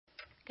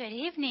Good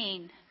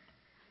evening.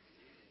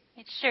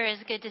 It sure is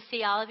good to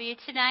see all of you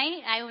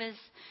tonight. I was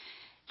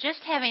just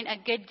having a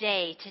good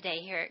day today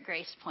here at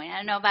Grace Point. I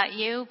don't know about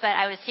you, but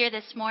I was here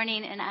this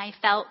morning and I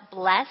felt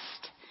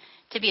blessed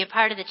to be a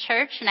part of the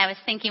church. And I was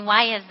thinking,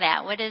 why is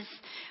that? What is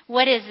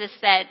this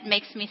that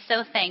makes me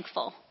so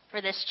thankful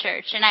for this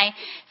church? And I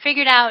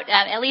figured out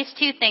at least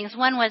two things.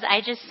 One was I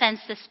just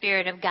sense the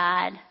Spirit of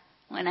God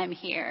when I'm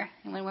here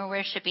and when we're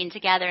worshiping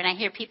together. And I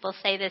hear people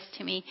say this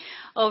to me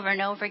over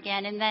and over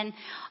again. And then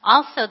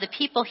also the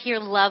people here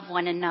love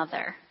one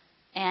another.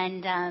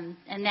 And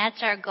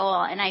that's our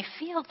goal. And I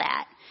feel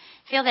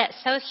that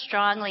so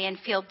strongly and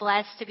feel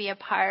blessed to be a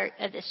part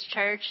of this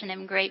church. And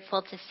I'm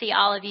grateful to see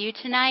all of you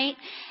tonight.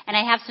 And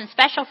I have some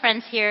special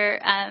friends here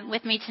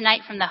with me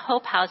tonight from the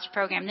Hope House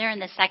program. They're in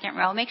the second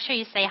row. Make sure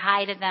you say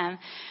hi to them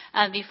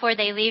before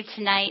they leave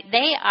tonight.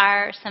 They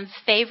are some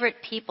favorite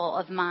people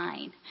of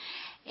mine.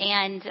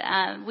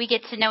 And we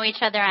get to know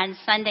each other on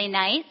Sunday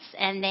nights,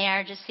 and they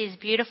are just these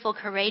beautiful,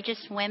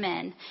 courageous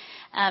women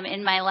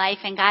in my life,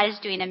 and God is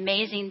doing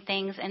amazing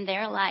things in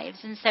their lives.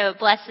 And so it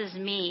blesses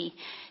me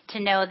to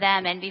know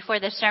them, and before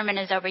the sermon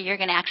is over, you're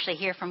going to actually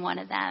hear from one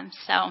of them.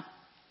 So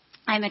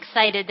I'm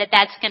excited that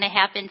that's going to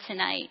happen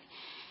tonight.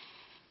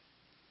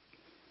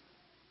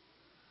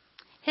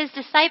 His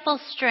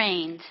disciples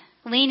strained,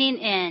 leaning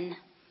in,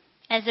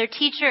 as their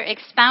teacher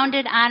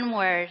expounded on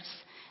words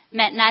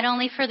meant not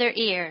only for their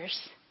ears,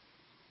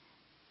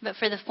 but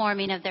for the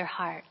forming of their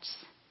hearts.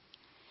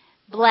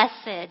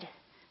 Blessed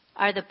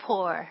are the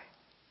poor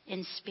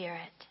in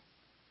spirit.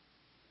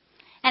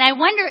 And I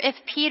wonder if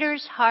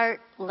Peter's heart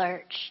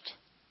lurched.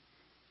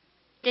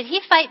 Did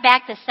he fight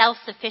back the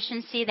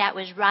self-sufficiency that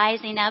was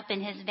rising up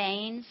in his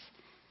veins?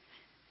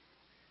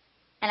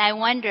 And I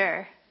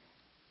wonder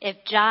if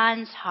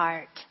John's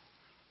heart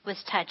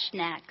was touched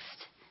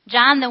next.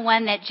 John, the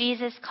one that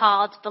Jesus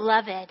called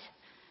beloved,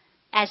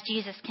 as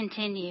Jesus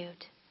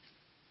continued.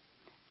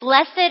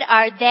 Blessed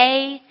are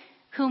they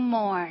who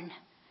mourn,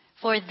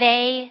 for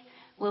they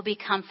will be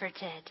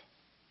comforted.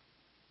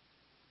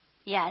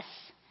 Yes,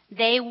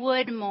 they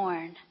would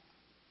mourn,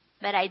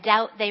 but I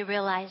doubt they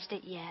realized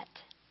it yet.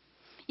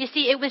 You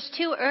see, it was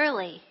too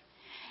early.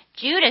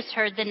 Judas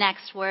heard the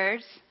next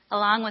words,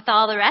 along with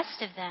all the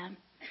rest of them.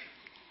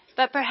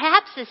 But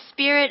perhaps the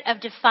spirit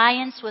of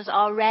defiance was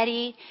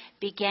already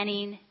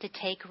beginning to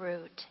take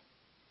root.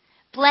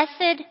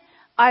 Blessed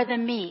are the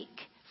meek,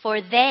 for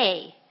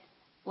they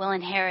will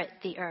inherit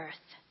the earth.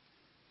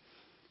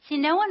 See,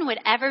 no one would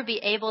ever be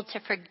able to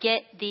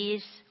forget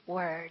these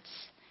words.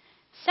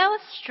 So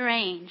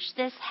strange,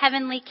 this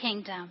heavenly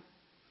kingdom,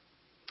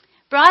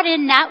 brought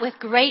in not with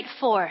great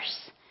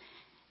force,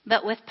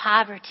 but with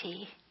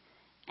poverty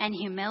and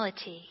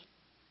humility.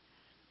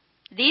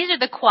 These are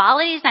the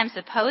qualities I'm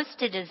supposed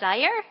to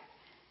desire?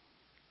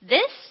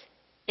 This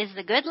is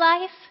the good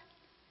life?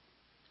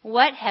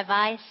 What have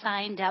I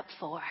signed up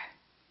for?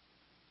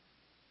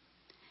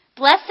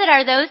 Blessed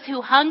are those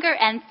who hunger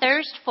and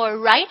thirst for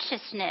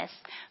righteousness,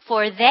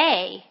 for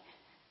they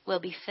will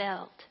be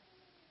filled.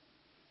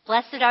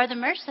 Blessed are the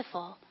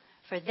merciful,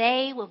 for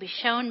they will be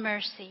shown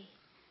mercy.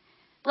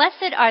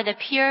 Blessed are the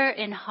pure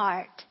in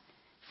heart,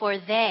 for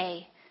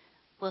they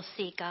will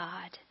see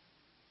God.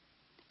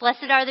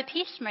 Blessed are the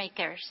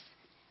peacemakers,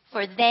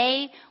 for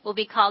they will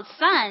be called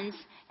sons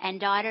and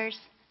daughters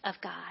of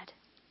God.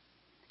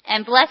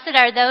 And blessed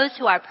are those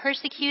who are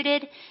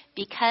persecuted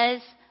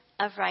because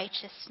of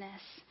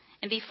righteousness.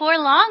 And before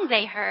long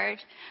they heard,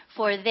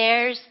 for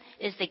theirs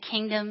is the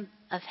kingdom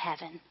of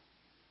heaven.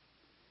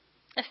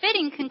 A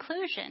fitting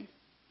conclusion.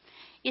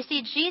 You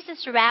see,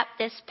 Jesus wrapped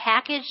this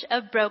package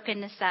of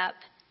brokenness up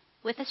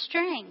with a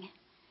string,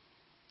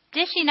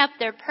 dishing up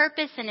their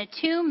purpose in a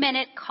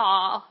 2-minute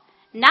call,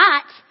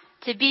 not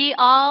to be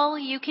all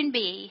you can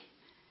be,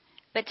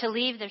 but to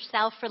leave their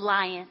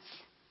self-reliance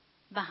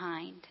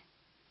behind.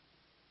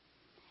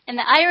 And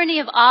the irony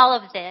of all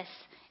of this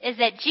is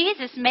that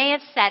Jesus may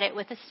have said it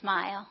with a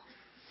smile.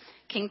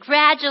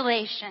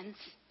 Congratulations.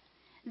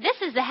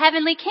 This is the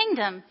heavenly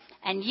kingdom,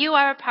 and you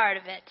are a part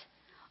of it.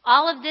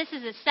 All of this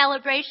is a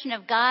celebration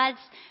of God's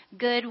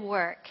good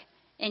work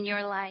in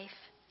your life.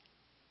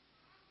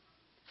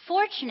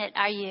 Fortunate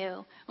are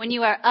you when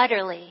you are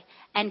utterly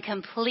and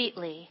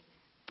completely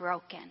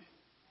broken.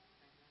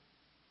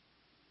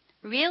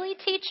 Really,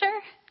 teacher?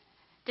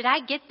 Did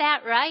I get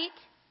that right?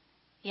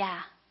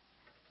 Yeah,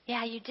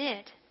 you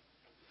did.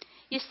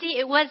 You see,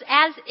 it was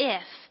as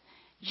if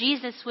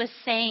Jesus was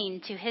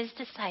saying to his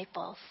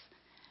disciples,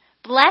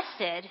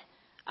 blessed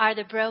are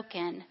the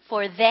broken,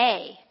 for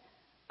they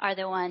are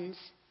the ones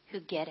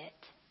who get it.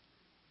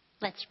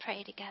 Let's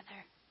pray together.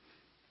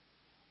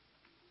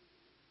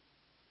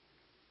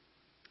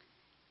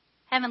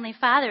 Heavenly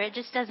Father, it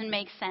just doesn't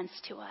make sense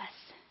to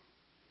us.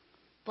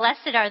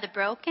 Blessed are the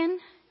broken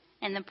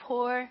and the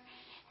poor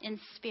in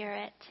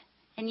spirit,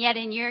 and yet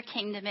in your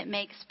kingdom it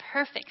makes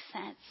perfect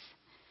sense.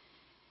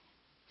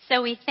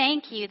 So we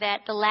thank you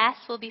that the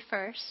last will be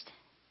first,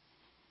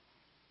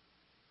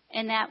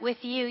 and that with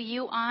you,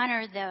 you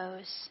honor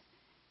those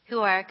who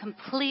are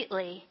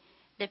completely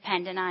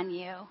dependent on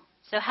you.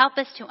 So help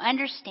us to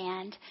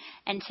understand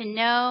and to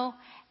know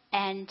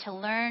and to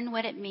learn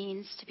what it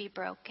means to be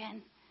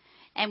broken.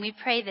 And we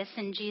pray this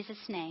in Jesus'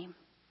 name.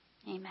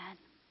 Amen.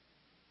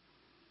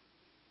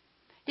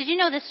 Did you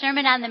know the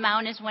Sermon on the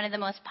Mount is one of the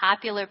most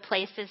popular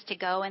places to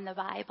go in the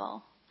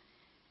Bible?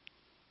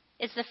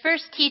 It's the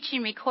first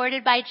teaching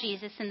recorded by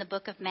Jesus in the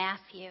book of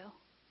Matthew.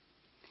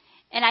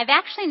 And I've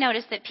actually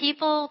noticed that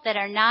people that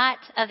are not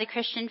of the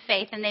Christian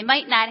faith, and they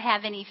might not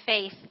have any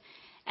faith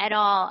at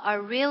all,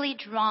 are really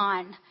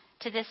drawn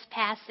to this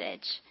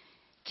passage,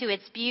 to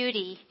its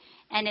beauty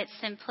and its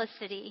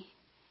simplicity.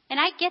 And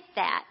I get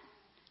that.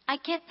 I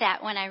get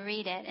that when I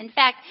read it. In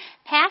fact,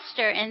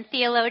 pastor and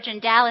theologian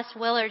Dallas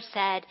Willard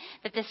said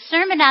that the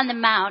Sermon on the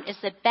Mount is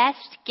the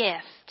best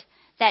gift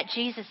that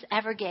Jesus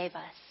ever gave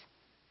us.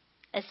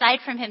 Aside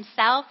from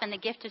himself and the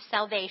gift of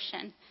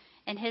salvation,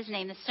 in his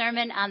name, the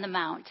Sermon on the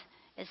Mount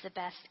is the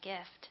best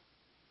gift.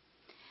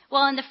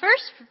 Well, in the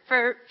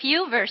first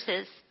few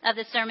verses of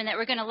the sermon that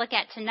we're going to look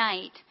at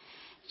tonight,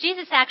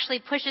 Jesus actually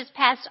pushes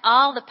past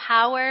all the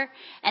power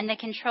and the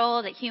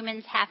control that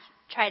humans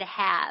try to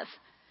have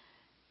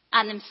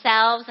on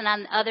themselves and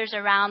on others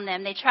around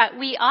them.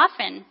 We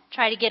often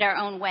try to get our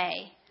own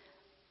way.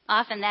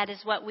 Often that is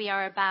what we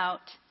are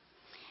about.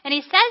 And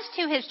he says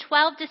to his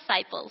 12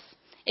 disciples,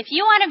 if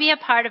you want to be a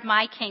part of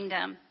my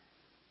kingdom,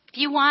 if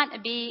you want to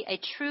be a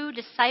true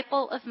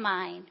disciple of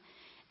mine,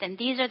 then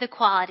these are the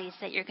qualities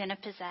that you're going to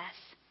possess.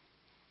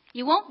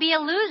 You won't be a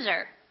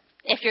loser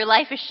if your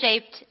life is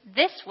shaped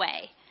this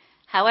way,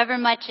 however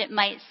much it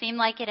might seem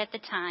like it at the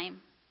time.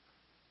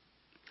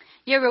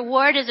 Your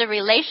reward is a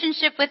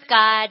relationship with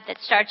God that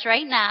starts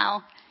right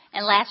now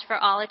and lasts for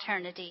all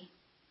eternity.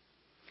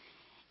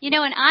 You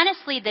know, and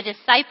honestly, the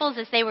disciples,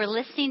 as they were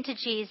listening to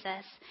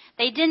Jesus,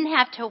 they didn't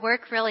have to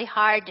work really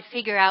hard to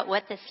figure out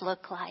what this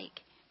looked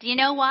like. Do you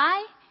know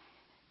why?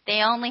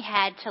 They only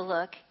had to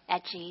look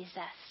at Jesus.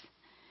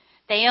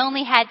 They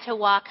only had to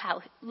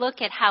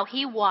look at how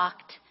he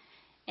walked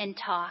and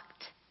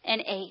talked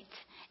and ate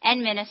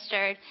and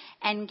ministered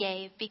and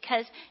gave,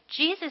 because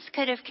Jesus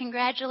could have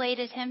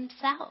congratulated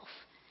himself.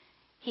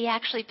 He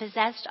actually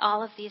possessed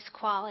all of these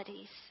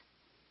qualities.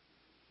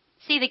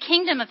 See, the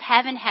kingdom of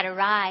heaven had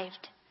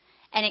arrived,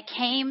 and it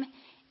came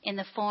in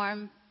the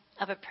form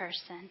of a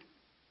person.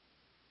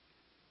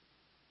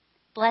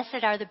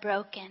 Blessed are the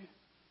broken,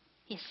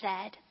 he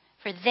said,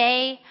 for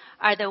they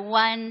are the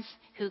ones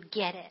who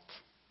get it.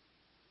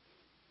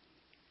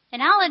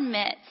 And I'll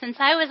admit, since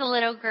I was a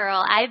little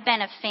girl, I've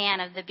been a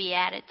fan of the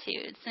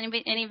Beatitudes.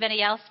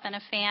 Anybody else been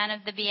a fan of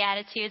the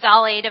Beatitudes?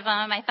 All 8 of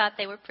them. I thought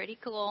they were pretty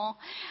cool.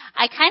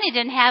 I kind of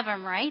didn't have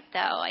them right, though.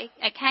 I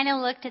kind of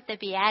looked at the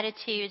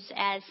Beatitudes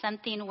as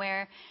something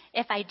where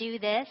if I do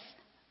this,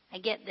 I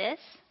get this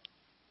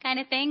kind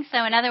of thing.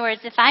 So in other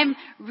words, if I'm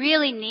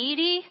really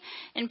needy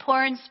and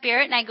poor in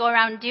spirit and I go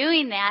around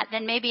doing that,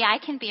 then maybe I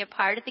can be a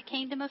part of the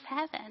kingdom of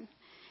heaven.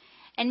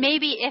 And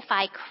maybe if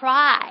I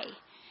cry,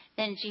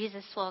 then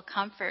Jesus will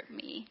comfort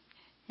me.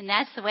 And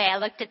that's the way I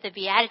looked at the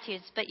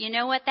Beatitudes. But you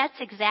know what? That's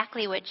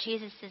exactly what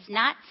Jesus is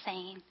not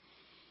saying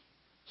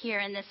here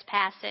in this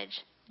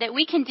passage, that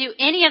we can do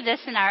any of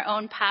this in our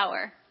own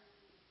power.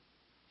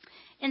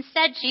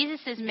 Instead, Jesus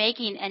is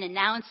making an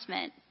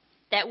announcement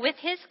that with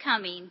his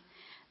coming,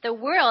 the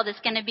world is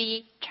going to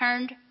be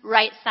turned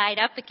right side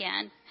up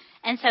again.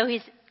 And so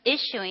he's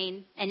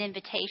issuing an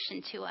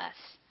invitation to us.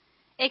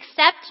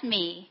 Accept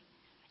me.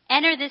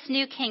 Enter this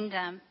new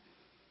kingdom.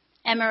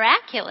 And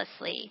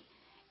miraculously,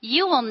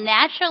 you will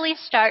naturally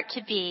start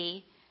to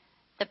be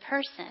the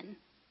person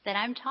that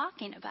I'm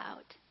talking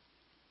about.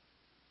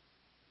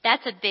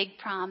 That's a big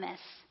promise.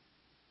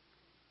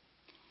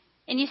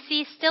 And you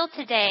see, still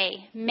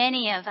today,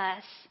 many of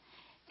us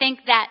think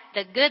that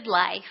the good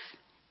life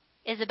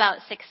is about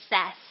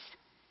success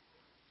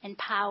and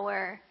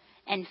power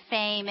and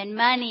fame and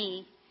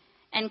money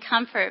and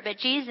comfort. But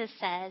Jesus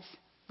says,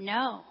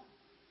 no.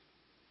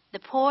 The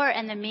poor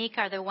and the meek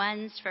are the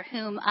ones for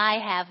whom I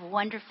have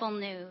wonderful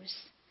news.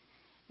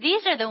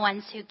 These are the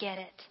ones who get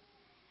it.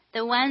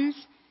 The ones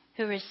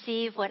who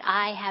receive what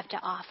I have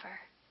to offer.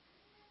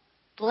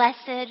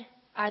 Blessed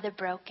are the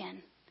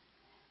broken,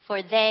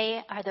 for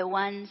they are the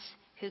ones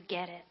who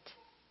get it.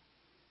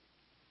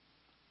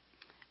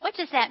 What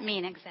does that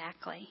mean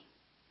exactly?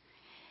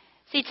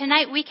 See,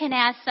 tonight we can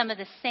ask some of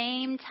the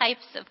same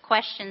types of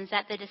questions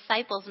that the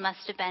disciples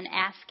must have been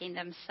asking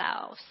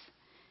themselves.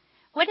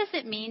 What does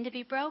it mean to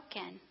be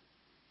broken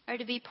or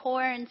to be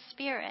poor in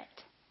spirit?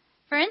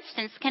 For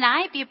instance, can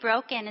I be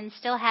broken and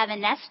still have a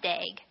nest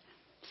egg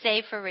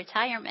saved for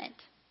retirement?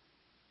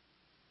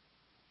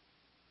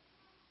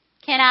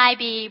 Can I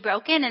be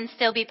broken and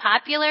still be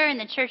popular in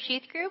the church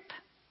youth group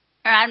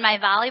or on my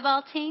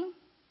volleyball team?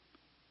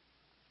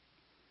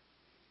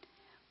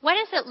 What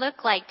does it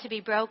look like to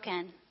be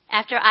broken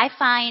after I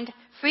find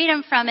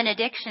freedom from an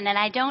addiction and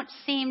I don't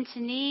seem to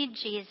need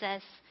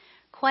Jesus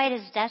quite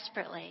as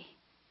desperately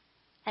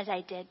as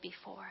I did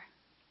before?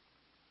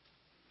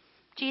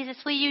 Jesus,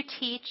 will you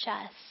teach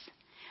us,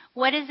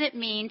 what does it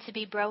mean to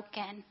be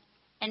broken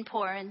and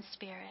poor in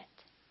spirit?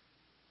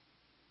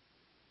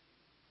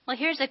 Well,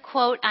 here's a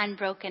quote on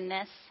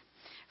brokenness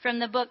from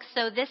the book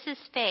So This Is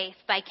Faith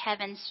by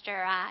Kevin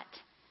Sturratt.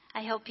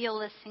 I hope you'll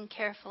listen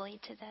carefully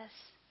to this.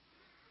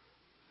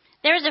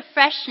 There is a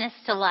freshness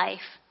to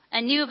life,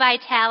 a new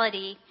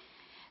vitality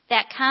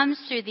that comes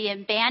through the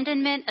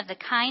abandonment of the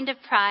kind of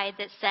pride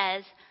that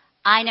says,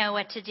 I know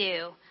what to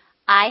do.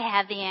 I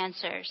have the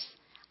answers.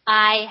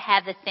 I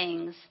have the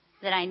things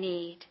that I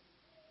need.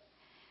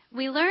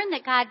 We learn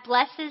that God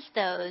blesses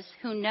those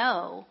who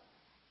know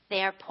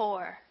they are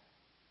poor.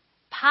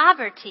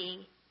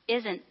 Poverty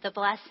isn't the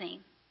blessing.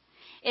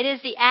 It is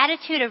the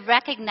attitude of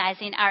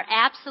recognizing our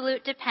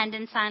absolute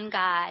dependence on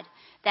God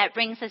that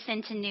brings us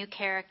into new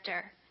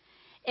character.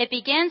 It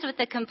begins with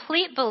the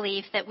complete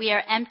belief that we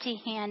are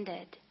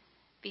empty-handed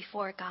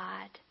before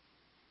God.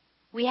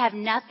 We have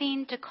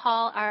nothing to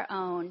call our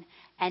own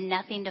and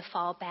nothing to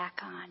fall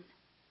back on.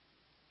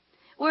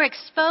 We're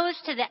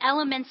exposed to the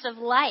elements of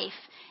life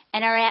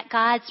and are at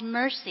God's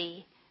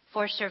mercy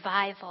for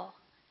survival.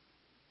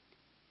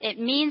 It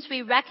means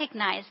we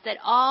recognize that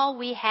all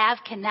we have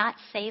cannot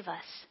save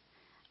us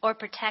or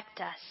protect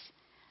us.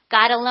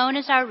 God alone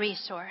is our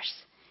resource,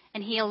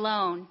 and He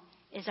alone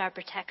is our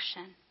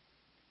protection.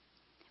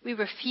 We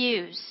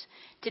refuse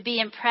to be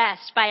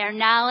impressed by our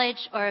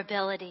knowledge or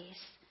abilities.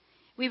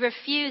 We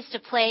refuse to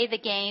play the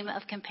game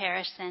of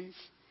comparisons.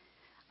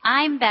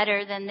 I'm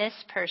better than this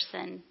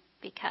person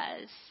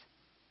because.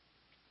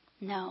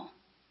 No.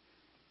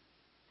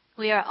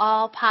 We are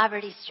all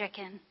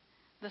poverty-stricken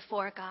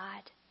before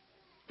God.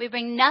 We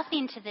bring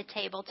nothing to the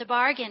table to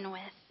bargain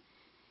with.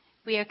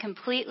 We are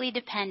completely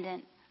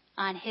dependent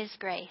on His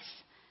grace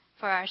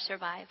for our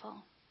survival.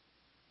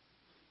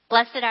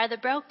 Blessed are the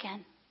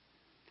broken,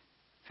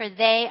 for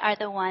they are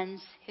the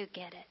ones who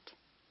get it.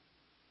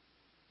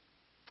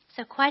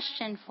 So,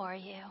 question for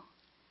you.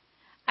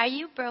 Are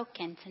you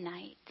broken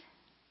tonight?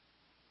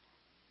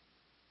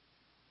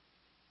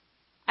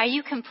 Are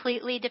you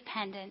completely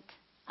dependent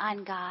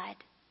on God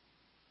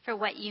for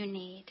what you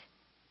need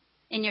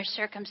in your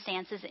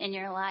circumstances in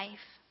your life?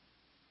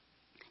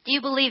 Do you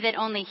believe that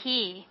only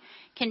He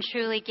can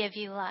truly give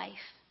you life?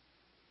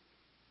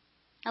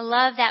 I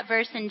love that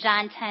verse in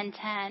John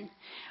 10:10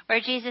 where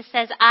Jesus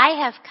says, I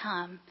have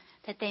come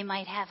that they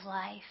might have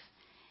life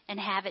and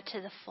have it to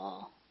the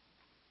full.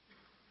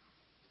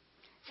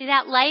 See,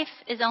 that life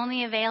is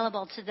only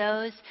available to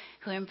those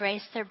who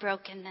embrace their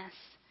brokenness,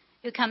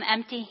 who come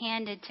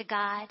empty-handed to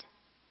God,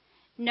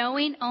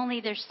 knowing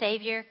only their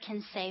Savior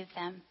can save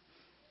them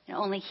and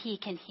only He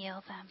can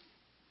heal them.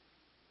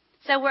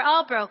 So we're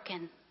all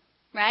broken,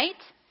 right?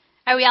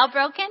 Are we all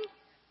broken?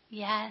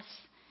 Yes.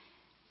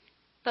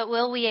 But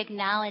will we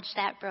acknowledge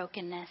that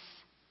brokenness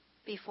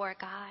before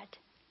God?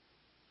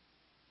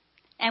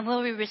 And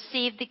will we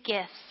receive the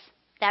gifts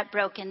that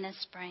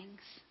brokenness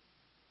brings?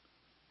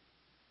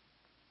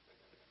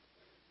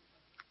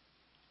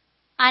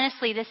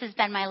 Honestly, this has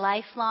been my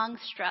lifelong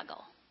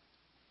struggle.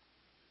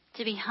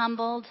 To be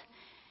humbled,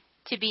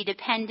 to be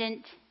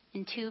dependent,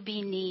 and to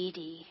be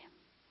needy.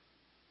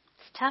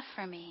 It's tough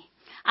for me.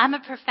 I'm a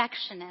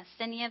perfectionist.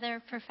 Any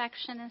other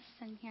perfectionists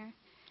in here?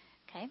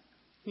 Okay.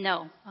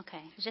 No.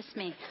 Okay. Just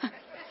me.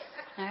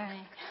 All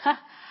right.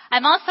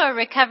 I'm also a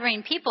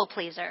recovering people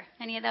pleaser.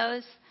 Any of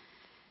those?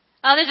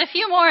 Oh, there's a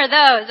few more of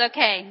those.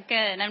 Okay.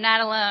 Good. I'm not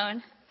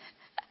alone.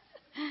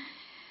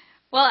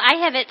 Well,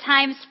 I have at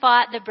times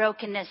fought the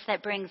brokenness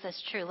that brings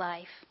us true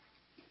life.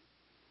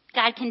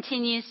 God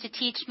continues to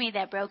teach me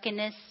that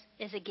brokenness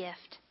is a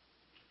gift.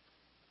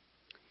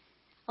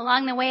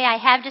 Along the way, I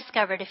have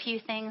discovered a few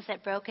things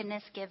that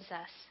brokenness gives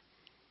us,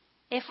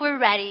 if we're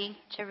ready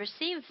to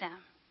receive them.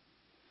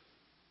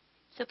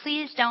 So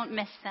please don't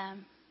miss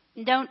them.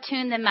 Don't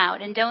tune them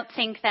out, and don't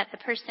think that the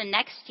person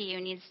next to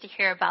you needs to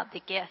hear about the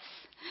gifts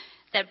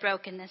that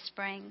brokenness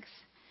brings.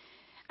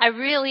 I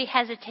really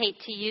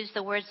hesitate to use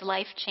the words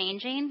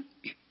life-changing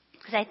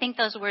because I think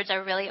those words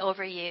are really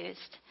overused.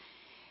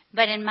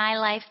 But in my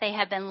life, they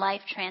have been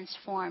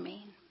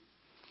life-transforming.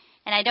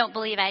 And I don't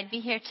believe I'd be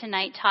here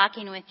tonight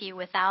talking with you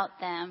without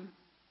them.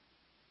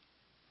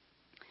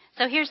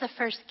 So here's the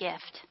first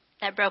gift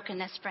that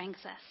brokenness brings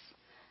us.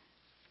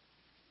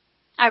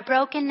 Our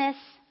brokenness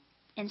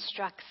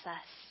instructs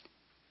us.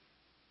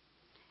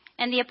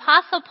 And the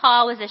Apostle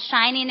Paul was a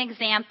shining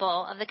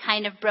example of the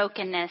kind of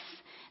brokenness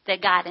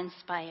that God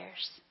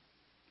inspires.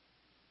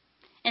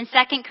 In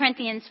 2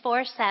 Corinthians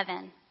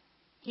 4:7,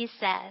 he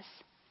says,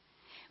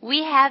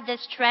 we have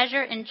this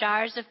treasure in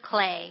jars of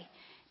clay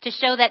to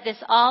show that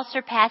this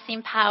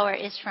all-surpassing power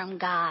is from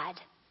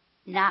God,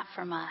 not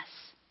from us.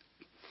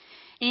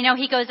 And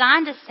he goes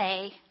on to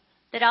say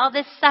that all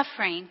this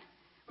suffering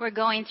we're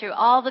going through,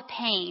 all the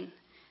pain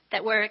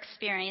that we're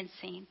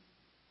experiencing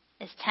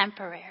is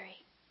temporary.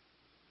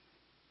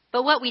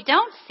 But what we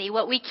don't see,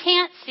 what we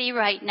can't see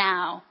right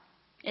now,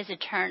 is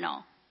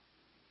eternal.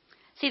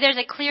 See, there's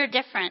a clear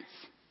difference.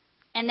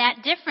 And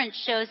that difference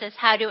shows us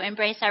how to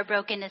embrace our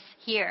brokenness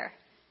here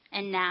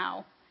and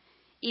now,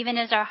 even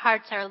as our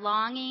hearts are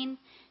longing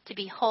to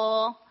be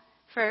whole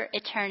for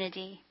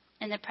eternity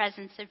in the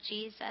presence of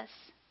Jesus.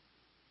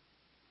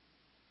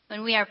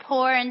 When we are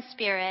poor in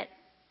spirit,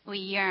 we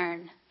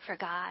yearn for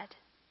God.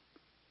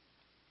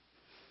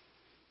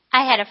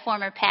 I had a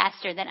former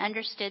pastor that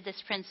understood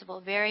this principle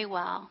very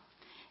well.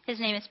 His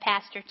name is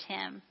Pastor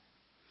Tim.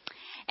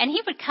 And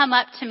he would come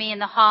up to me in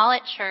the hall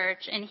at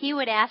church, and he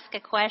would ask a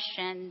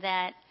question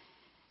that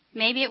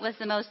maybe it was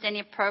the most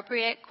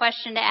inappropriate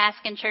question to ask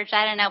in church.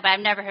 I don't know, but I've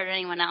never heard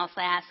anyone else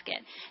ask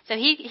it. So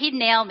he'd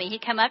nail me.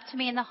 He'd come up to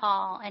me in the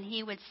hall, and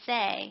he would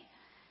say,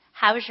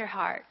 "How's your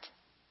heart?"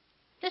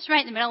 Just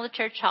right in the middle of the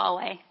church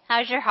hallway.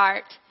 "How's your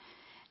heart?"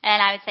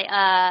 And I would say,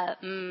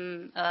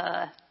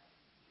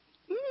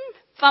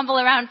 fumble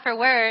around for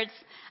words.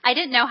 I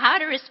didn't know how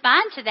to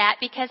respond to that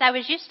because I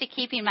was used to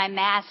keeping my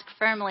mask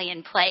firmly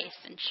in place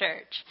in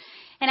church.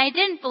 And I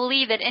didn't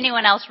believe that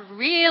anyone else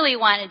really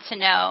wanted to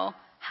know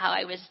how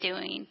I was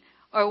doing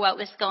or what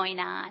was going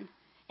on.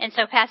 And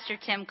so Pastor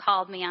Tim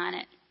called me on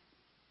it.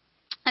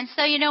 And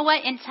so you know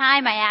what? In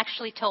time, I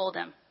actually told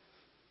him.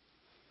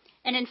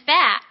 And in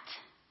fact,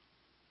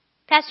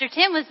 Pastor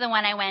Tim was the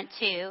one I went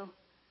to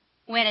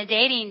when a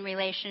dating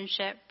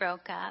relationship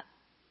broke up.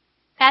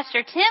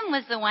 Pastor Tim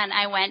was the one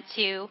I went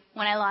to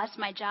when I lost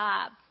my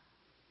job.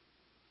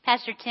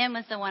 Pastor Tim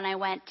was the one I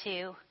went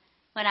to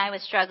when I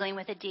was struggling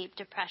with a deep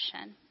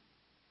depression.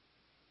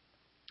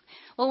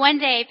 Well, one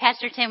day,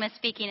 Pastor Tim was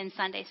speaking in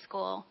Sunday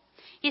school.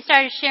 He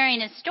started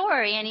sharing his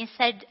story, and he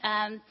said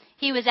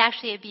he was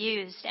actually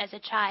abused as a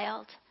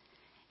child.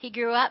 He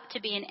grew up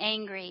to be an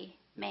angry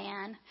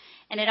man,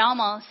 and it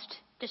almost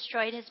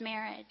destroyed his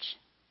marriage.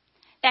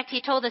 In fact,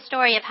 he told the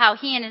story of how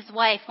he and his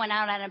wife went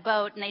out on a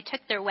boat and they took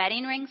their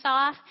wedding rings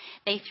off.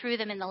 They threw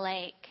them in the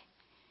lake.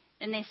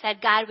 And they said,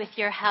 "God, with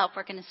your help,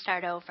 we're going to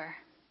start over.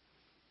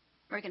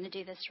 We're going to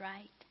do this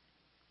right."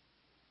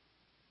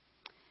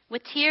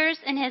 With tears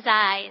in his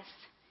eyes,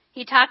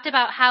 he talked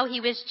about how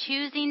he was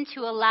choosing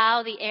to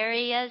allow the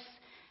areas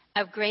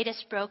of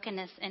greatest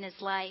brokenness in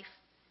his life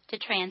to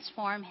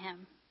transform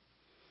him,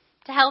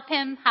 to help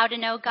him how to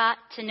know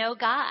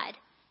God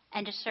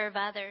and to serve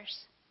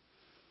others.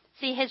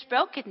 See, his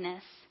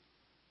brokenness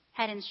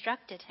had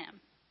instructed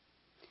him.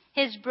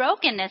 His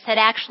brokenness had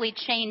actually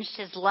changed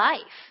his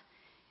life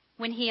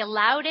when he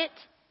allowed it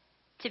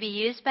to be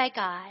used by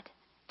God,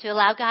 to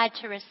allow God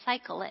to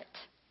recycle it,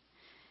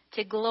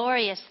 to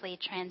gloriously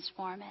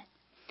transform it.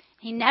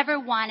 He never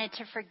wanted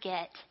to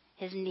forget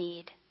his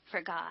need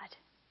for God.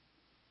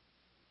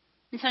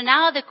 And so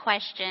now the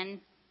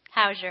question,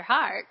 "How's your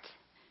heart?"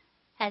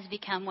 has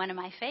become one of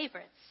my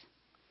favorites.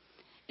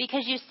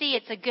 Because you see,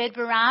 it's a good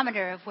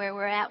barometer of where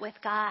we're at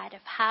with God,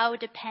 of how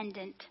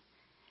dependent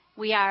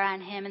we are on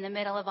Him in the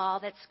middle of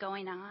all that's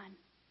going on.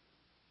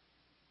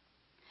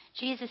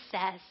 Jesus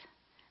says,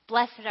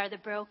 "Blessed are the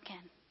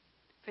broken,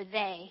 for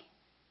they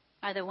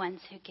are the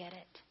ones who get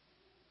it."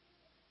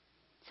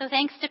 So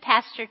thanks to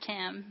Pastor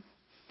Tim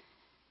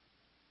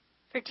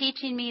for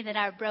teaching me that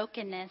our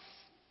brokenness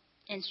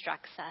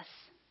instructs us.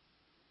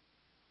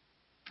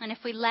 And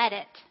if we let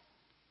it,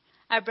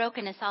 our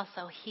brokenness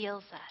also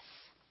heals us.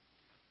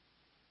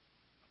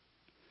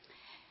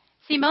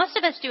 See, most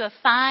of us do a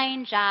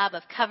fine job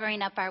of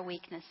covering up our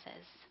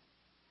weaknesses.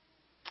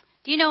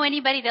 Do you know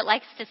anybody that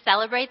likes to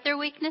celebrate their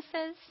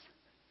weaknesses?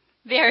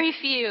 Very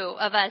few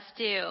of us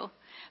do.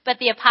 But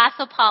the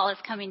Apostle Paul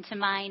is coming to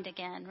mind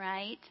again,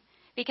 right?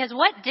 Because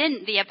what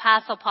didn't the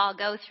Apostle Paul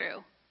go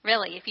through,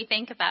 really, if you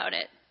think about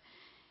it?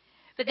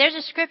 But there's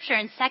a scripture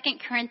in 2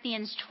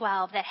 Corinthians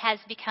 12 that has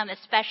become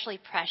especially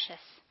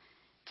precious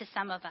to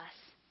some of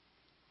us.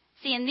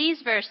 See, in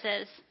these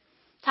verses,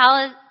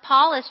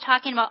 Paul is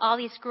talking about all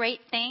these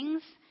great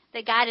things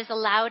that God has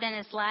allowed in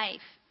his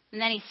life.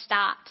 And then he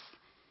stops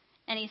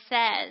and he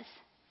says,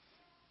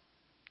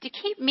 "To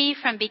keep me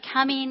from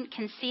becoming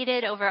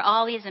conceited over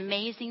all these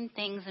amazing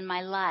things in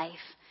my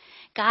life,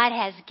 God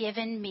has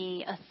given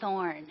me a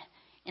thorn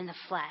in the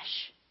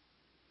flesh."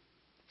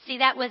 See,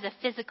 that was a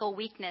physical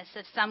weakness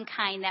of some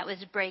kind that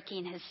was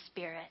breaking his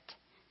spirit.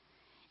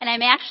 And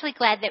I'm actually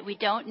glad that we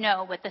don't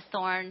know what the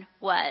thorn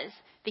was,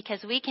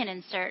 because we can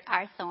insert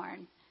our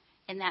thorn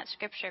in that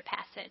scripture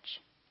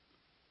passage.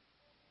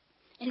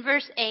 In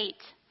verse 8,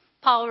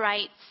 Paul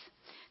writes,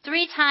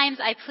 "3 times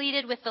I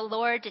pleaded with the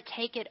Lord to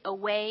take it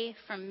away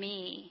from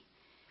me.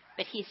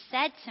 But he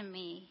said to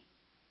me,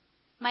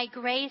 'My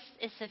grace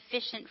is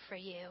sufficient for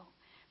you,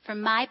 for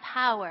my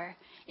power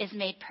is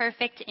made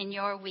perfect in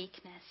your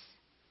weakness.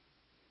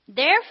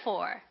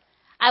 Therefore,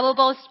 I will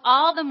boast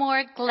all the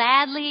more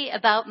gladly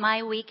about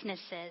my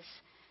weaknesses,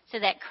 so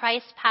that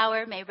Christ's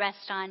power may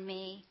rest on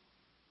me.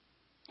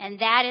 And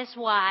that is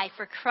why,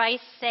 for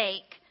Christ's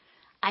sake,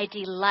 I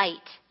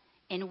delight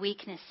in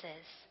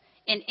weaknesses,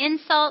 in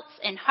insults,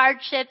 in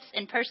hardships,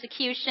 in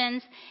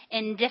persecutions,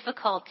 in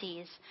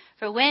difficulties.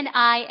 For when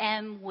I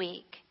am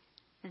weak,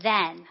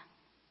 then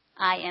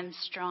I am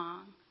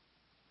strong."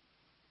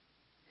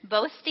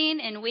 Boasting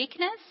in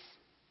weakness?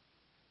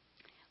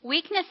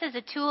 Weakness is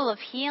a tool of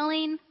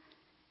healing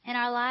in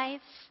our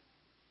lives.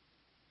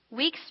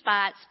 Weak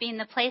spots being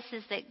the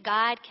places that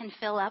God can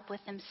fill up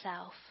with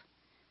himself.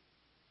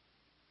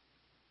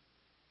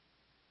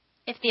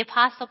 If the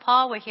Apostle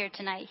Paul were here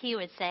tonight, he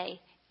would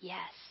say,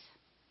 yes.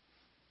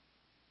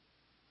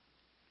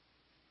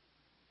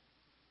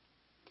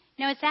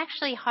 It's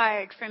actually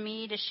hard for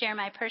me to share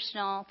my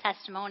personal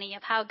testimony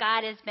of how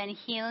God has been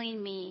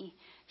healing me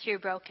through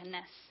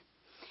brokenness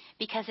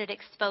because it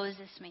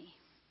exposes me.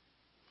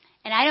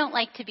 And I don't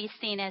like to be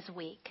seen as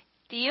weak.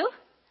 Do you?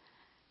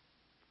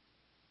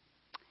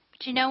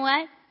 But you know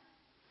what?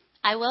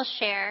 I will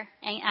share,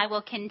 and I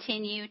will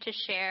continue to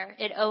share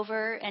it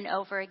over and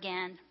over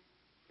again.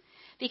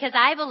 Because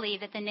I believe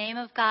that the name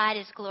of God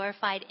is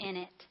glorified in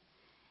it.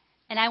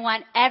 And I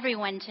want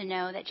everyone to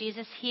know that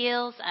Jesus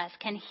heals us,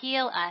 can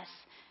heal us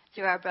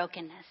through our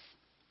brokenness.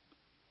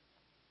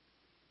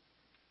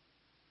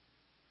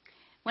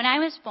 When I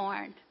was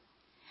born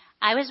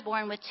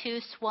with 2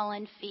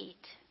 swollen feet.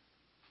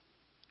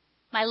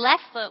 My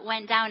left foot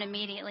went down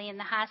immediately in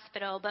the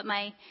hospital, but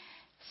my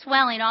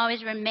swelling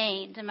always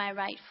remained in my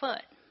right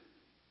foot.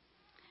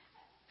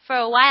 For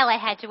a while, I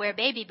had to wear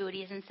baby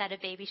booties instead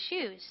of baby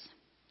shoes.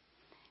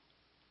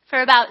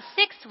 For about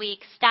 6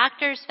 weeks,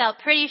 doctors felt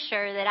pretty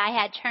sure that I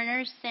had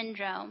Turner's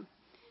syndrome,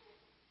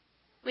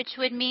 which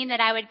would mean that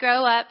I would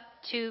grow up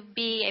to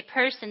be a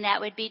person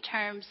that would be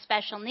termed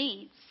special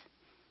needs.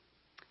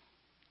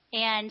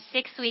 And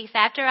 6 weeks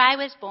after I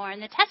was born,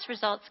 the test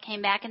results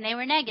came back and they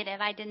were negative.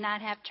 I did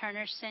not have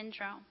Turner's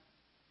syndrome.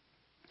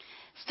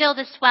 Still,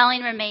 the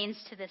swelling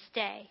remains to this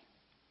day.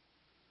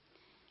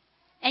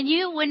 And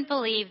you wouldn't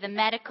believe the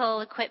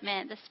medical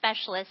equipment, the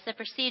specialists, the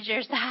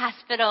procedures, the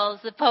hospitals,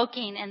 the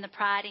poking and the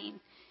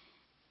prodding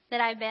that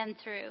I've been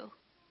through.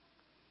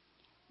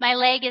 My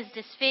leg is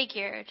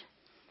disfigured,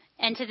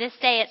 and to this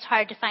day it's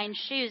hard to find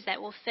shoes that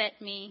will fit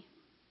me.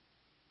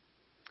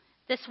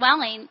 The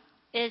swelling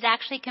is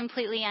actually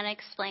completely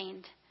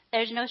unexplained.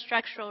 There's no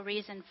structural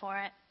reason for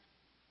it.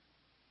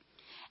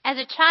 As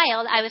a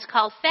child, I was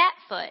called Fat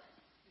Foot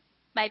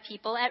by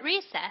people at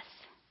recess.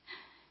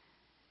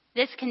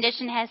 This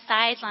condition has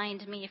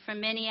sidelined me from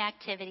many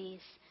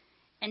activities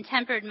and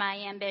tempered my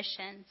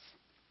ambitions.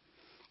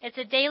 It's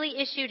a daily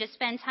issue to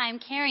spend time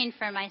caring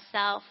for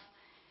myself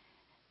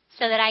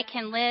so that I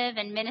can live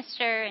and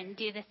minister and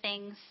do the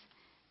things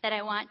that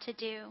I want to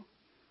do.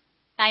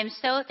 I am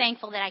so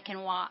thankful that I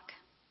can walk.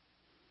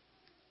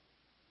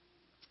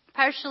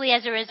 Partially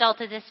as a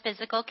result of this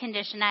physical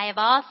condition, I have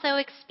also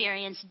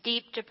experienced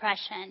deep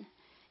depression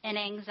and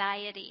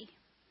anxiety.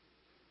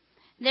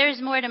 There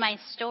is more to my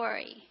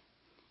story,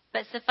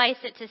 but suffice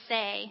it to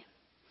say,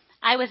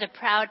 I was a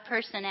proud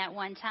person at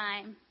one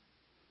time,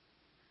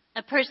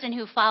 a person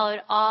who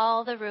followed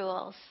all the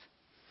rules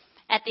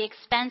at the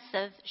expense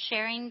of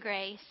sharing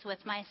grace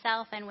with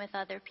myself and with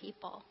other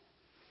people.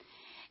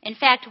 In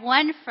fact,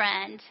 one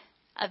friend,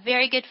 a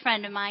very good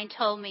friend of mine,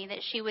 told me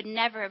that she would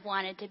never have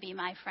wanted to be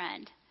my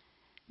friend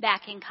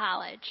back in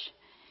college.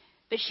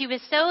 But she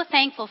was so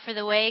thankful for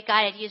the way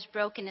God had used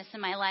brokenness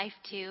in my life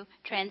to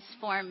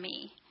transform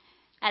me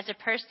as a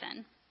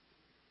person.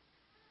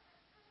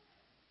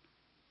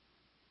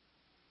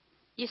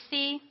 You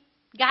see,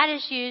 God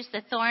has used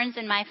the thorns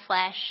in my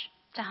flesh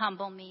to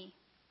humble me.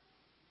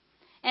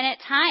 And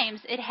at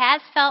times, it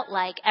has felt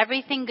like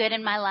everything good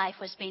in my life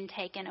was being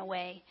taken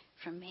away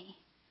from me.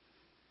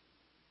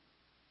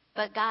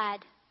 But God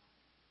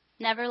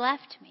never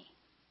left me.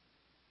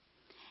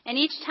 And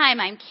each time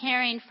I'm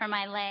caring for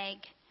my leg,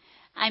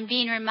 I'm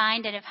being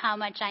reminded of how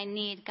much I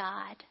need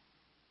God.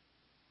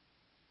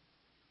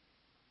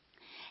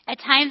 At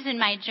times in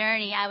my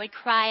journey, I would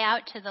cry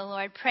out to the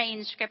Lord,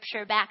 praying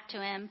scripture back to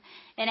Him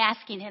and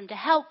asking Him to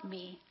help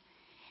me.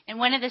 And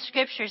one of the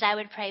scriptures I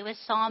would pray was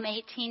Psalm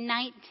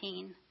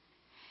 18:19.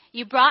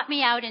 You brought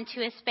me out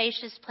into a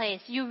spacious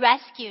place. You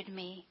rescued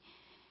me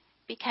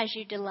because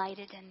you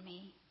delighted in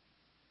me.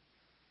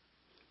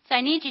 So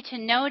I need you to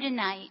know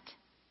tonight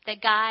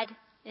that God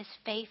is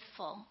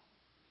faithful.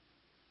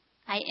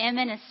 I am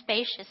in a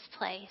spacious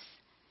place,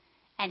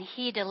 and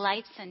He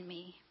delights in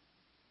me.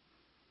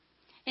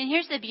 And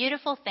here's the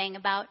beautiful thing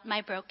about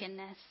my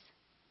brokenness.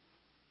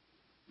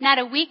 Not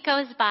a week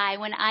goes by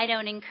when I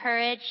don't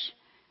encourage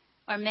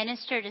or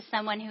minister to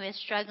someone who is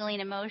struggling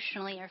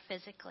emotionally or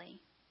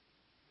physically.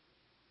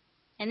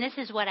 And this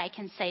is what I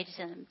can say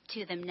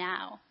to them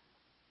now.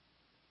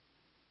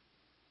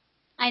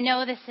 I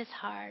know this is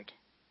hard,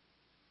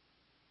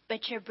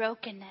 but your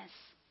brokenness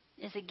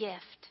is a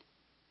gift.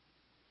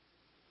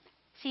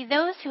 See,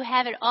 those who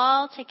have it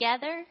all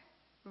together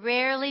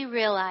rarely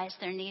realize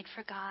their need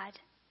for God.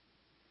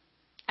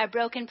 Our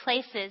broken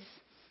places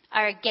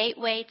are a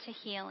gateway to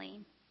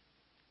healing.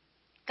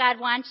 God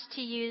wants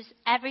to use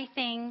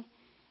everything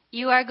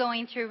you are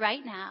going through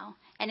right now,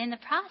 and in the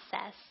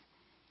process,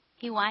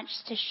 He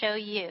wants to show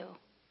you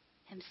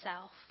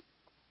Himself.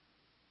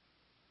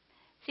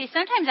 See,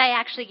 sometimes I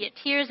actually get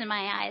tears in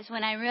my eyes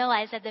when I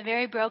realize that the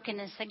very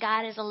brokenness that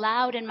God has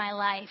allowed in my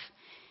life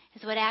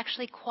is what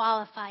actually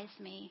qualifies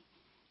me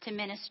to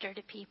minister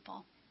to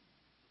people.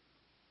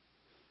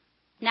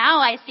 Now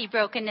I see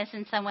brokenness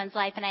in someone's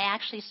life and I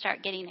actually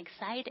start getting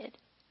excited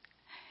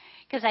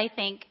because I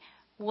think,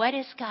 what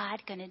is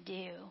God going to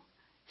do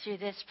through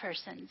this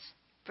person's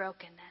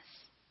brokenness?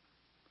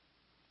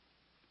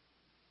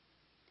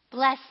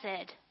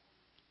 Blessed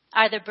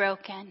are the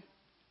broken,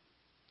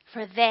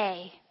 for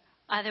they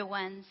are the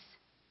ones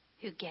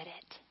who get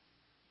it.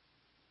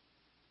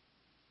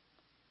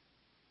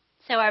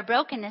 So our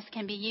brokenness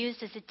can be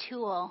used as a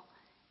tool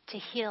to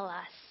heal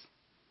us.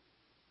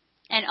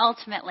 And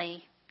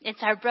ultimately,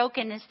 it's our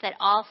brokenness that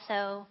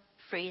also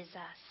frees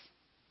us.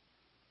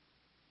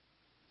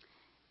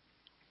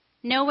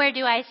 Nowhere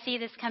do I see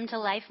this come to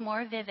life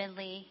more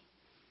vividly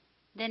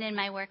than in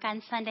my work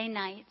on Sunday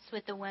nights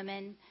with the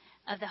women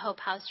of the Hope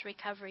House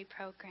Recovery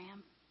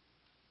Program.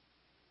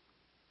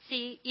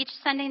 See, each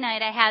Sunday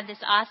night I have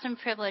this awesome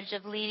privilege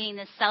of leading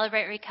the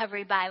Celebrate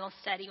Recovery Bible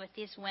study with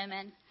these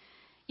women.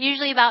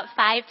 Usually about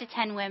 5 to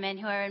 10 women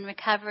who are in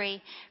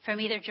recovery from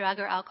either drug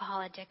or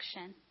alcohol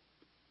addiction.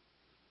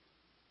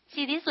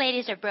 See, these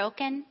ladies are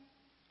broken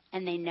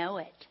and they know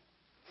it.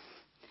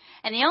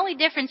 And the only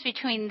difference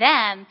between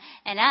them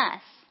and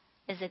us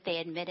is that they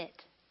admit it.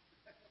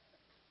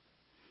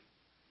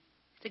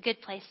 It's a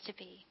good place to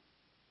be.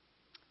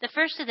 The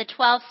first of the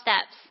 12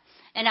 steps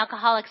in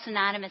Alcoholics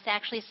Anonymous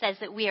actually says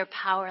that we are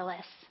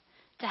powerless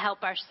to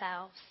help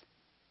ourselves.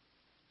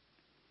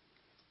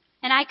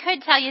 And I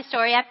could tell you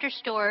story after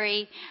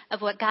story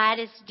of what God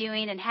is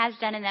doing and has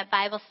done in that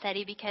Bible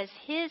study because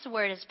His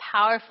Word is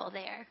powerful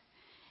there.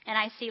 And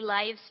I see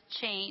lives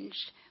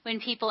changed when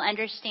people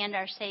understand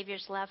our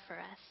Savior's love for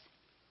us.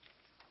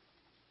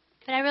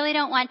 But I really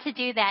don't want to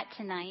do that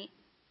tonight.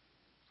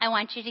 I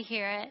want you to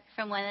hear it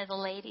from one of the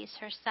ladies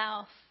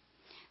herself.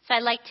 So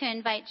I'd like to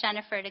invite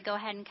Jennifer to go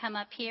ahead and come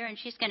up here, and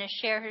she's going to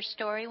share her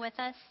story with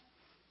us.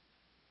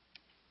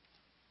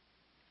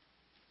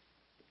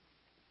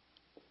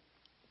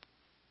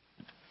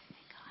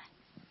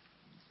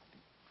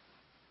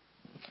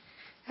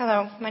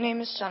 Hello, my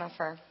name is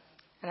Jennifer,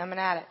 and I'm an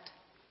addict.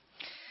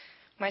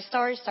 My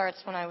story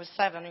starts when I was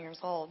 7 years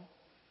old.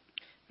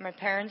 My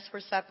parents were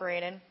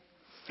separated,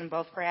 and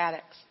both were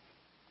addicts.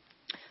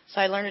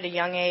 So I learned at a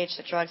young age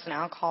that drugs and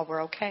alcohol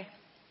were okay.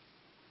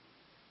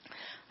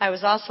 I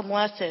was also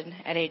molested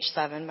at age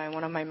 7 by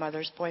one of my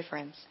mother's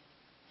boyfriends.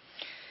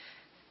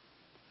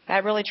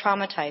 That really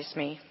traumatized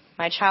me.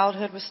 My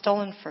childhood was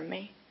stolen from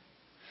me.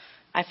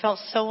 I felt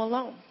so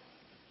alone.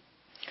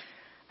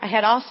 I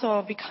had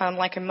also become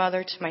like a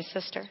mother to my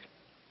sister.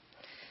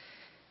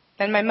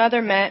 Then my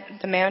mother met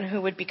the man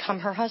who would become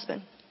her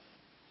husband.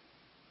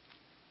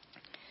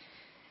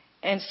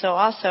 And so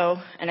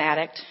also an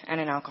addict and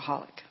an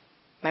alcoholic.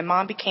 My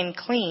mom became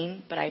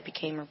clean, but I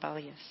became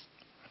rebellious.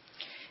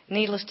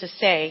 Needless to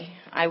say,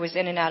 I was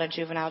in and out of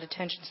juvenile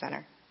detention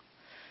center.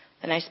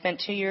 Then I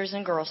spent 2 years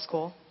in girls'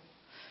 school.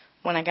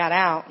 When I got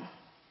out,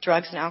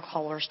 drugs and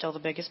alcohol were still the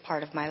biggest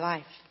part of my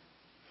life.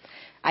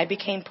 I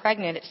became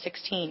pregnant at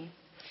 16,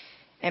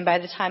 and by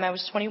the time I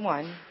was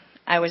 21,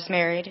 I was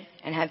married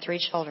and had 3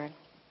 children.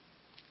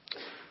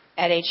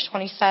 At age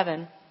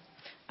 27,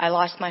 I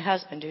lost my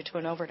husband due to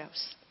an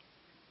overdose.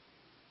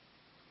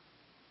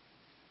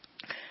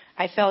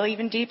 I fell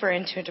even deeper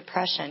into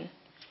depression,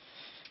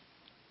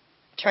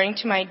 turning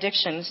to my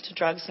addictions to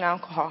drugs and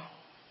alcohol.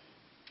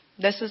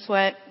 This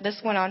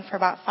went on for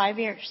about 5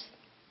 years.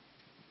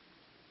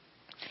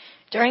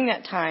 During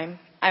that time,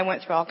 I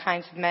went through all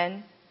kinds of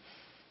men.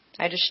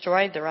 I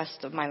destroyed the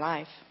rest of my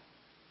life.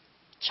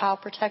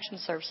 Child Protection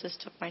Services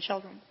took my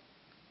children.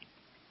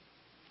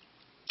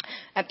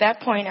 At that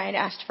point, I had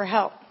asked for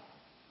help.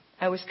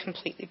 I was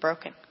completely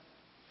broken.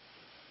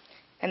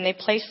 And they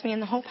placed me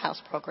in the Hope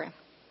House program.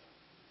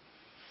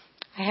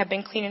 I have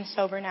been clean and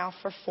sober now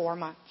for 4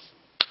 months.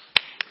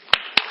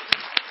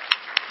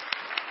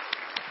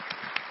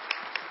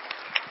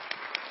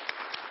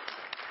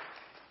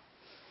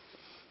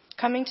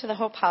 Coming to the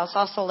Hope House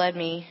also led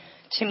me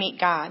to meet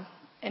God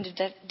and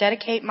to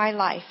dedicate my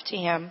life to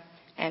Him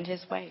and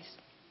His ways.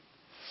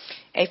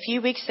 A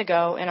few weeks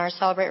ago in our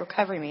Celebrate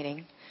Recovery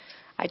meeting,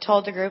 I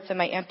told the group that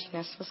my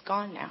emptiness was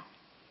gone now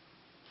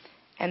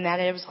and that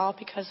it was all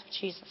because of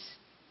Jesus.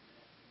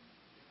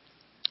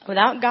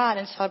 Without God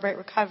and Celebrate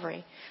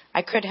Recovery,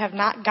 I could have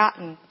not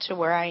gotten to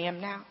where I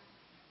am now.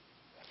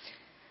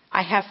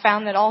 I have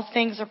found that all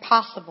things are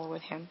possible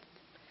with Him.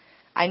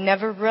 I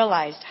never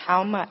realized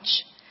how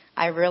much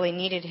I really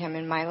needed Him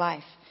in my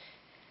life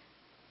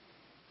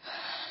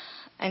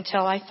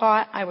until I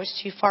thought I was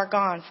too far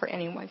gone for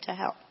anyone to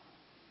help.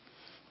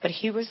 But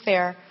He was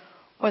there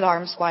with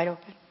arms wide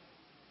open.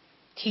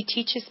 He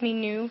teaches me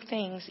new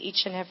things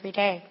each and every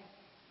day.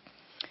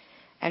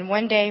 And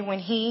one day when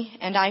He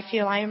and I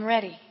feel I am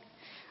ready,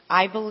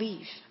 I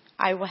believe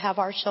I will have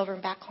our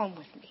children back home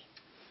with me.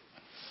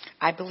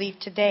 I believe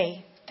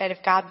today that if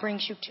God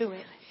brings you to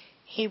it,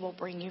 He will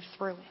bring you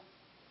through it.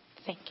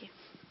 Thank you.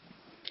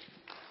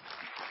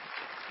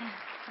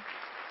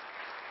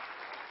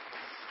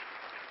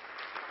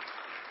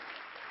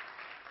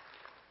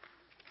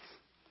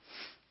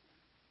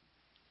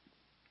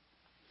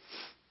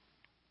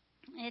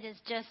 It is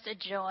just a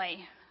joy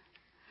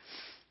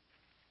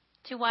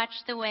to watch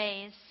the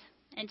ways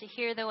and to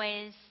hear the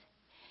ways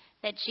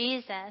that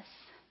Jesus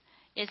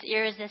is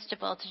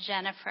irresistible to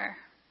Jennifer.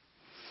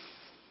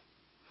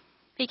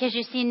 Because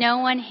you see, no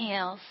one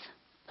heals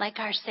like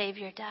our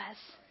Savior does.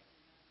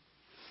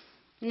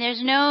 And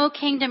there's no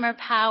kingdom or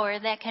power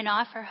that can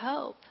offer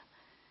hope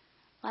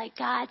like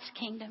God's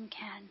kingdom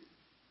can.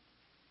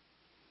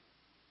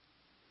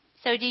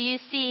 So do you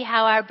see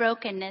how our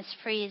brokenness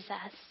frees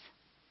us?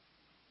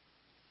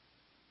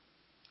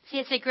 See,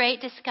 it's a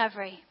great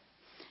discovery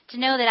to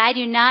know that I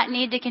do not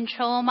need to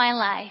control my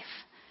life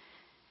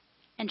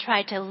and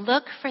try to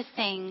look for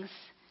things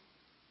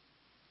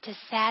to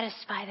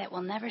satisfy that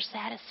will never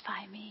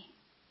satisfy me.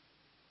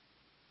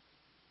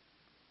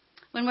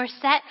 When we're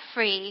set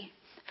free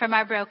from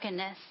our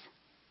brokenness,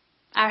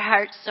 our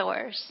heart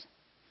soars.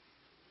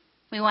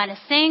 We want to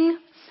sing,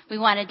 we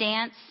want to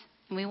dance,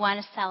 and we want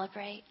to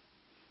celebrate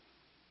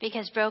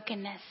because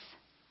brokenness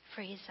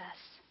frees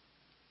us.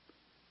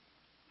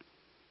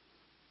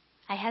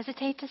 I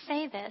hesitate to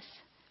say this,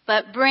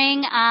 but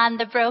bring on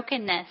the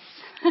brokenness.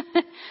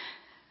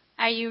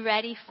 Are you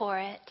ready for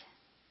it?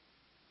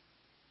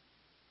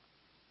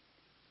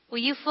 Will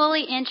you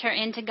fully enter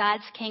into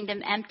God's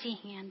kingdom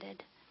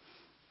empty-handed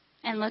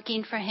and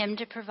looking for Him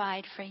to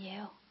provide for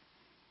you?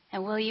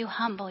 And will you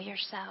humble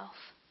yourself?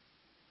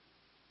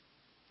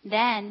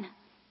 Then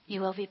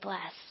you will be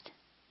blessed.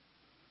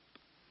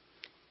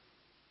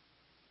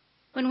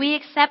 When we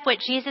accept what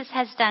Jesus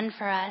has done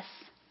for us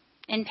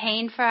in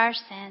paying for our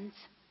sins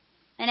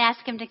and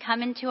ask Him to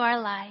come into our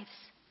lives,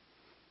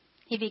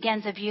 He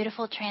begins a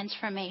beautiful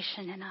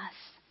transformation in us.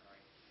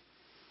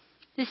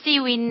 You see,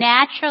 we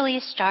naturally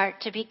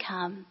start to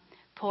become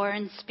poor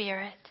in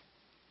spirit.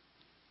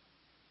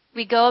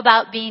 We go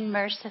about being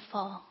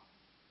merciful.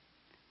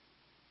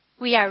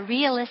 We are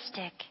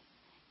realistic,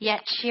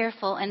 yet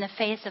cheerful in the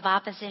face of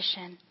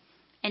opposition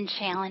and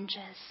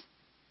challenges.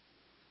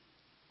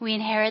 We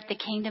inherit the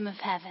kingdom of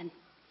heaven,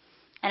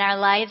 and our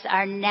lives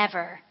are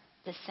never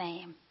the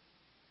same.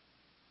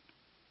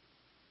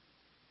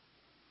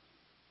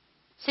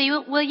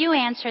 So will you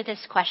answer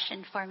this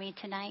question for me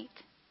tonight?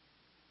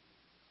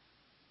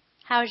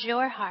 How's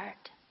your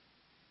heart?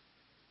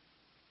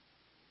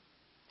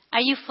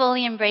 Are you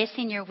fully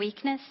embracing your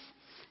weakness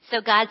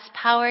so God's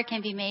power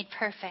can be made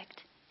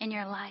perfect in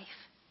your life?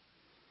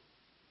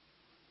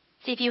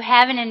 See, if you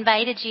haven't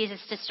invited Jesus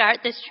to start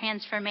this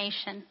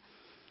transformation,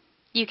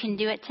 you can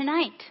do it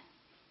tonight.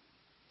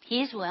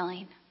 He's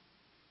willing.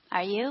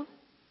 Are you?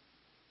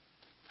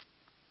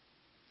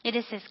 It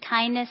is His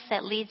kindness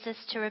that leads us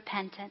to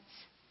repentance.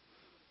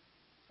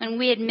 When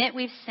we admit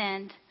we've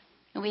sinned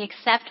and we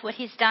accept what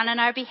He's done on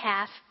our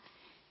behalf,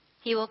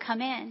 He will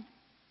come in.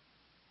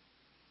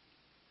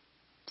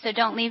 So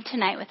don't leave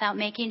tonight without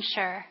making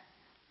sure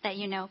that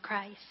you know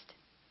Christ.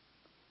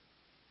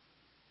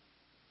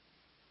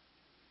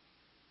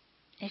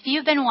 If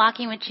you've been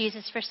walking with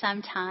Jesus for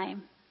some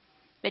time,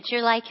 but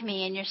you're like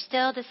me and you're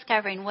still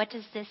discovering what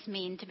does this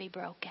mean to be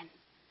broken,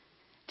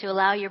 to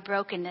allow your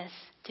brokenness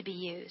to be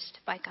used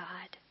by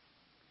God,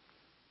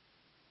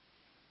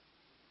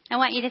 I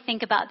want you to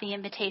think about the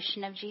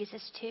invitation of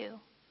Jesus too.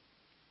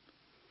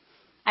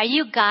 Are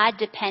you God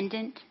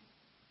dependent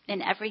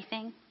in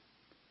everything?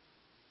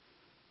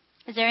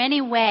 Is there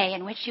any way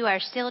in which you are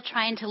still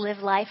trying to live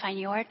life on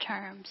your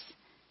terms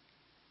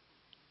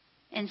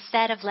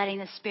instead of letting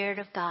the Spirit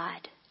of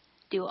God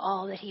do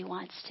all that He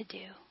wants to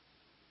do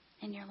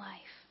in your life?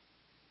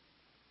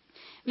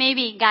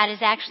 Maybe God is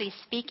actually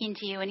speaking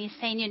to you and He's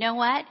saying, you know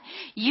what?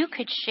 You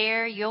could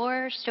share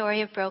your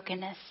story of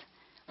brokenness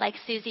like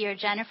Susie or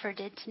Jennifer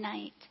did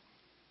tonight,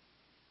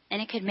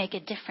 and it could make a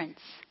difference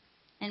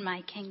in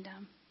my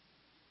kingdom.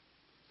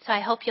 So I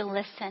hope you'll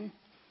listen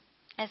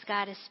as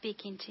God is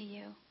speaking to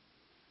you.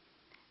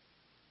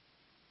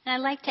 And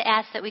I'd like to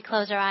ask that we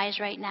close our eyes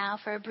right now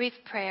for a brief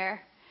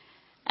prayer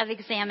of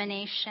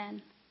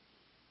examination.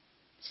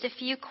 Just a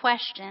few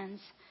questions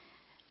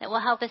that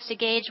will help us to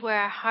gauge where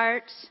our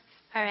hearts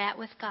are at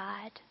with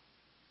God.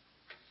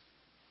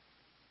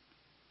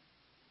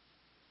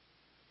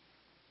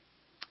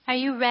 Are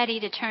you ready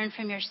to turn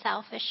from your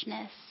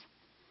selfishness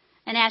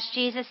and ask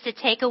Jesus to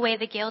take away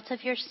the guilt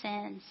of your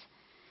sins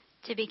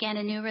to begin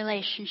a new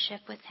relationship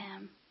with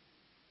Him?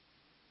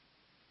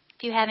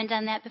 If you haven't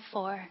done that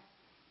before,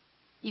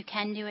 you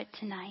can do it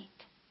tonight.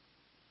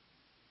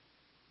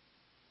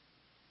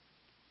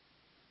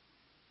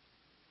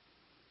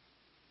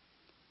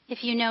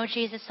 If you know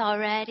Jesus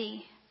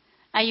already,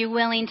 are you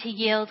willing to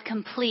yield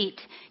complete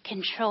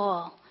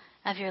control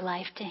of your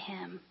life to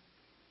Him,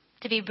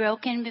 to be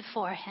broken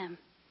before Him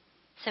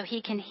so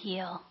He can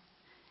heal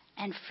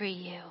and free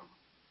you?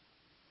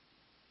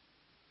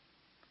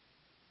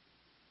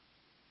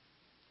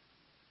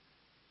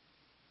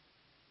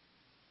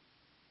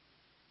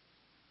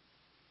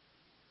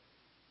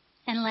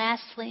 And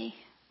lastly,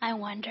 I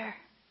wonder,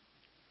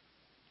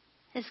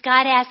 is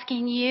God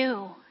asking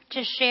you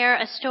to share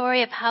a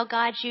story of how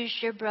God used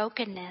your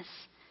brokenness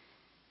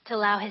to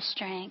allow His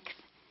strength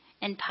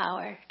and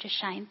power to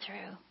shine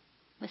through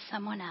with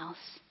someone else?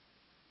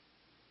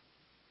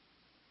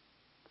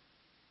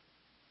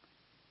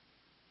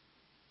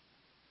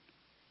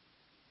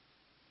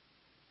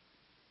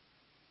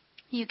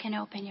 You can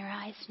open your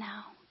eyes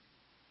now.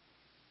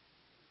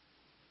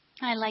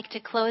 I'd like to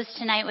close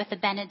tonight with a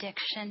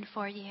benediction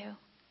for you.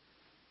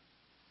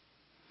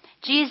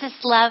 Jesus'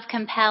 love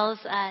compels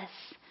us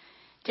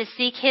to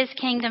seek His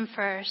kingdom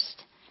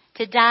first,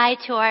 to die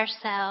to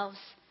ourselves,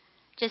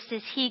 just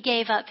as He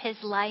gave up His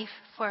life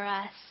for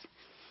us,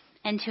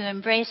 and to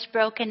embrace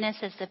brokenness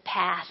as the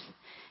path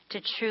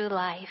to true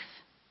life.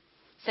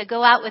 So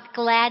go out with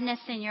gladness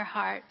in your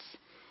hearts,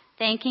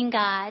 thanking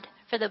God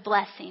for the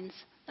blessings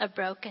of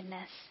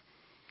brokenness.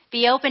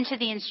 Be open to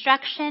the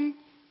instruction,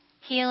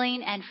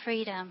 healing, and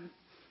freedom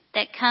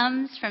that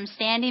comes from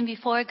standing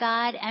before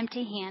God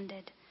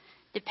empty-handed,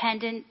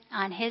 dependent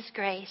on His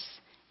grace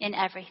in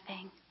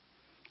everything.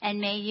 And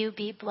may you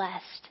be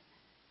blessed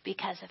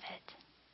because of it.